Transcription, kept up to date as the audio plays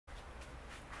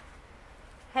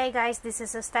Hey guys, this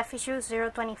is a Steph I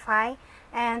 025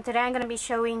 and today I'm going to be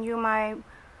showing you my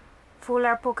full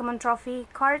art Pokemon trophy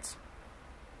cards.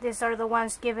 These are the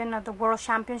ones given at the World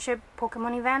Championship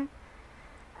Pokemon event.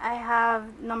 I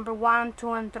have number 1,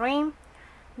 2, and 3.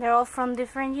 They're all from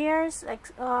different years.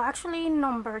 Actually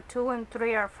number 2 and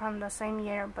 3 are from the same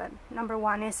year, but number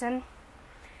 1 isn't.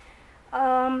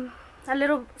 A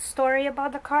little story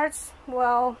about the cards.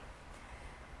 Well,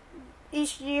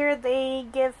 each year they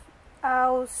give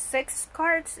out 6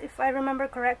 cards, if I remember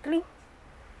correctly.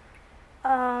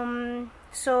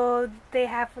 So they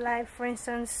have, like, for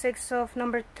instance, 6 of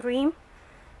number 3,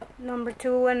 number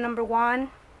 2, and number 1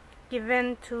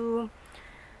 given to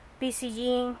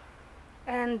PCG,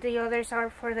 and the others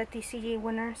are for the TCG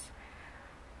winners.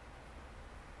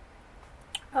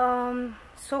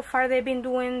 So far they've been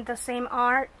doing the same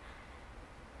art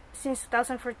since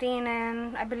 2014,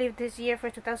 and I believe this year for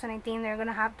 2018 they're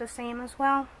gonna have the same as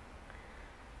well.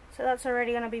 So that's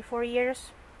already gonna be 4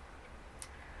 years.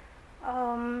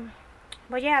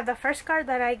 But yeah, the first card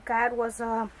that I got was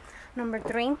number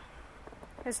 3.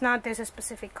 It's not this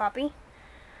specific copy.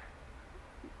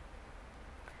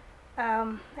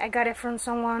 I got it from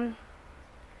someone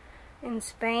in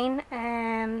Spain,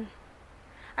 and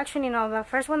actually no, the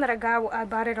first one that I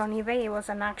bought it on eBay. It was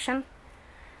an auction.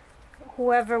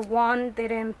 Whoever won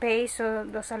didn't pay, so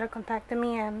the seller contacted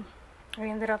me and I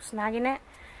ended up snagging it.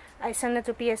 I sent it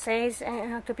to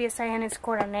PSA and it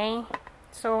scored an A.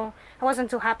 So I wasn't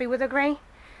too happy with the gray,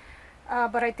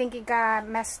 but I think it got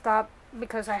messed up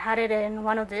because I had it in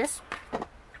one of these.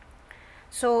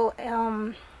 So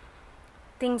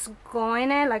things go in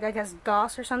it, like I guess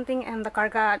DOS or something, and the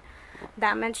card got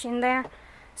damaged in there.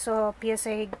 So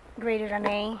PSA graded an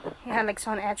A. It had like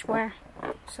some edge wear.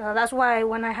 So that's why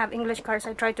when I have English cards,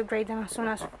 I try to grade them as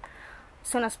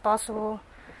soon as possible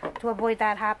to avoid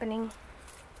that happening.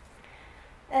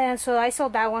 And so I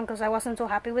sold that one because I wasn't too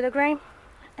happy with the gray.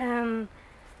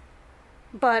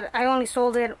 But I only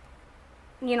sold it,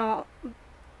 you know,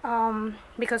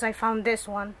 because I found this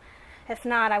one. If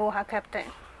not, I would have kept it.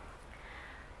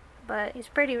 But it's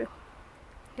pretty.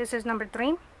 This is number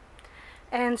 3.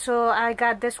 And so I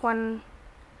got this one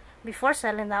before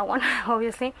selling that one,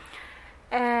 obviously.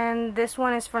 And this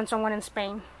one is from someone in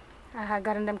Spain. I had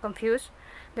gotten them confused.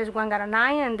 This one got a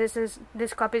 9, and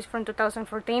this copy is from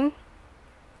 2014.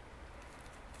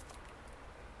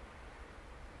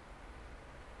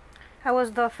 I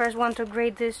was the first one to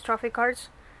grade these trophy cards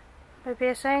by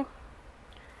PSA.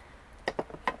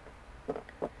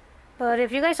 But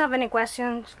if you guys have any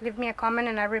questions, leave me a comment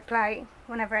and I reply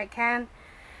whenever I can.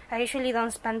 I usually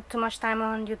don't spend too much time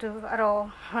on YouTube at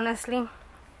all, honestly.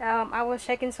 I was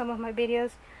checking some of my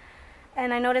videos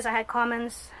and I noticed I had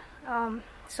comments,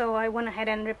 so I went ahead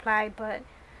and replied, but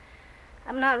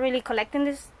I'm not really collecting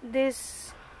this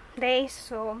days,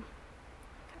 so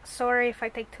sorry if I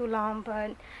take too long.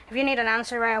 But if you need an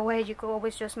answer right away, you could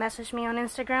always just message me on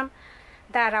Instagram.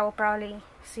 That I will probably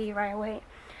see right away.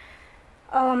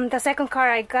 The second card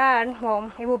I got,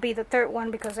 well, it will be the third one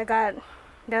because I got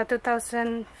the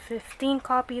 2015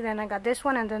 copy, then I got this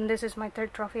one, and then this is my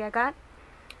third trophy I got.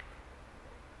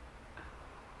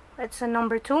 It's a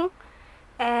number 2,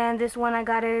 and this one I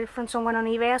got it from someone on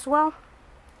eBay as well.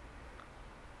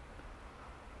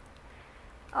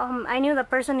 I knew the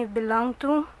person it belonged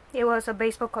to. It was a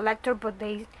baseball collector, but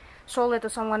they sold it to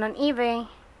someone on eBay.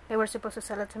 They were supposed to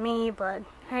sell it to me, but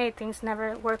hey, things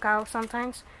never work out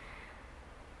sometimes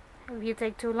if you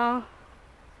take too long.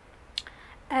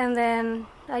 And then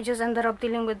I just ended up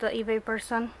dealing with the eBay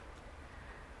person.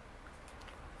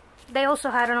 They also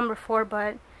had a number 4,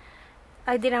 but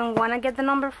I didn't want to get the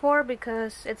number 4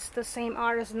 because it's the same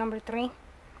art as number 3.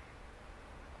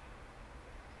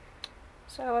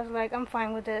 So I was like, I'm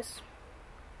fine with this.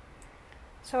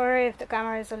 Sorry if the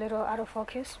camera is a little out of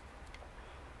focus.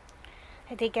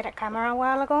 I did get a camera a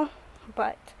while ago,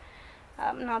 but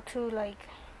not too, like,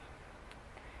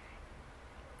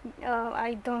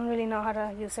 I don't really know how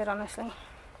to use it, honestly.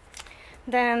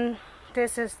 Then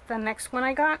this is the next one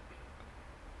I got,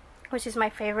 which is my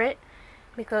favorite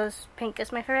because pink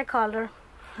is my favorite color.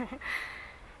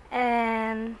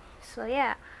 And so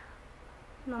yeah,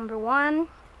 number 1.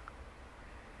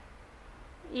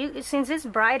 Since it's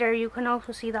brighter, you can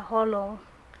also see the holo.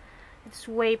 It's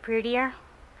way prettier.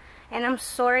 And I'm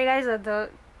sorry guys that the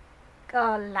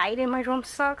light in my room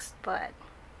sucks, but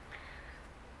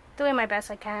doing my best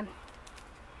I can.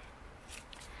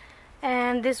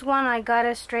 And this one I got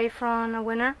it straight from a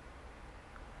winner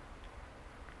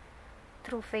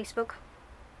through Facebook.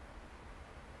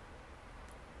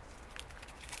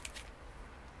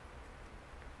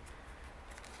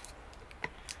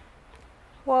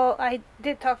 Well, I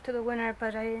did talk to the winner,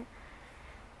 but I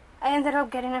ended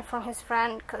up getting it from his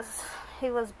friend because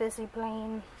he was busy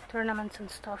playing tournaments and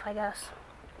stuff, I guess.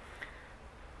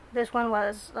 This one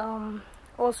was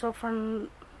also from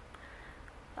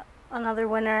another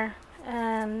winner,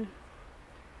 and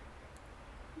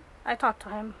I talked to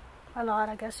him a lot,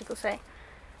 I guess you could say.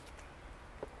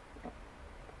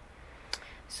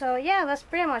 So yeah, that's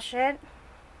pretty much it.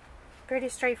 Pretty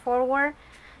straightforward.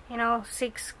 You know,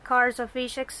 6 cards of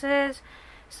each X's.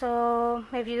 So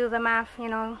if you do the math, you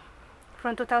know,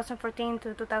 from 2014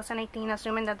 to 2018,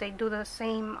 assuming that they do the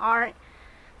same art,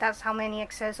 that's how many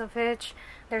X's of each.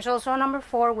 There's also a number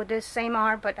 4 with this same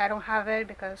art, but I don't have it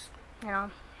because, you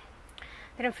know,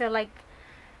 didn't feel like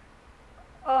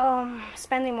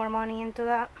spending more money into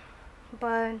that.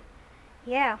 But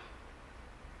yeah,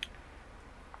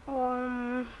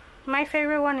 my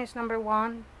favorite one is number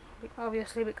 1,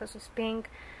 obviously because it's pink.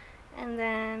 And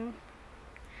then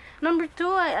number 2,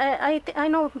 I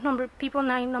know people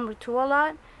name number 2 a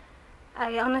lot.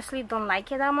 I honestly don't like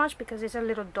it that much because it's a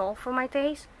little dull for my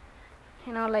taste.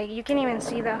 You know, like you can even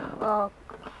see the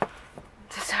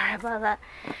sorry about that.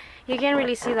 You can't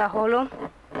really see the holo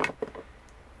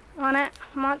on it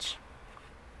much.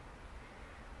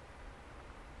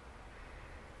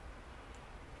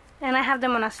 And I have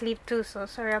them on a sleeve too, so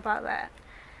sorry about that.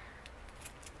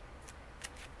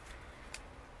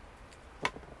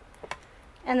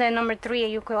 And then number 3,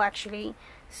 you could actually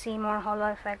see more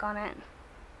holo effect on it.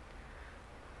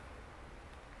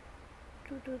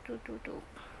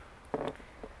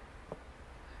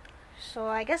 So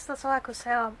I guess that's all I could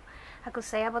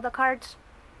say about the cards.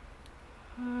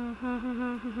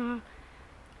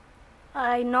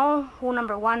 I know who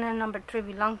number 1 and number 3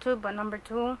 belong to, but number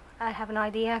 2 I have no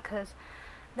idea because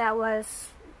that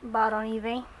was bought on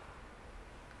eBay.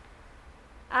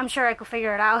 I'm sure I could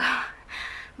figure it out.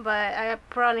 But I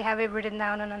probably have it written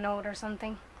down on a note or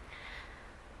something.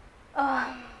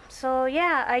 So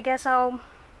yeah, I guess I'll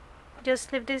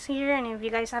just leave this here, and if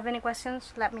you guys have any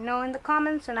questions, let me know in the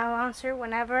comments and I'll answer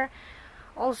whenever.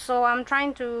 Also, I'm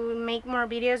trying to make more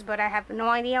videos, but I have no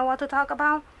idea what to talk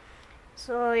about.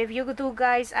 So if you do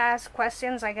guys ask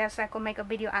questions, I guess I could make a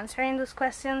video answering those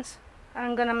questions.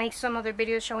 I'm gonna make some other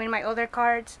videos showing my other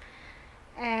cards,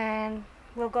 and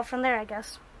we'll go from there, I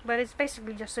guess. But it's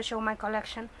basically just to show my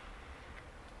collection.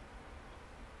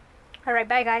 Alright,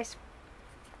 bye guys.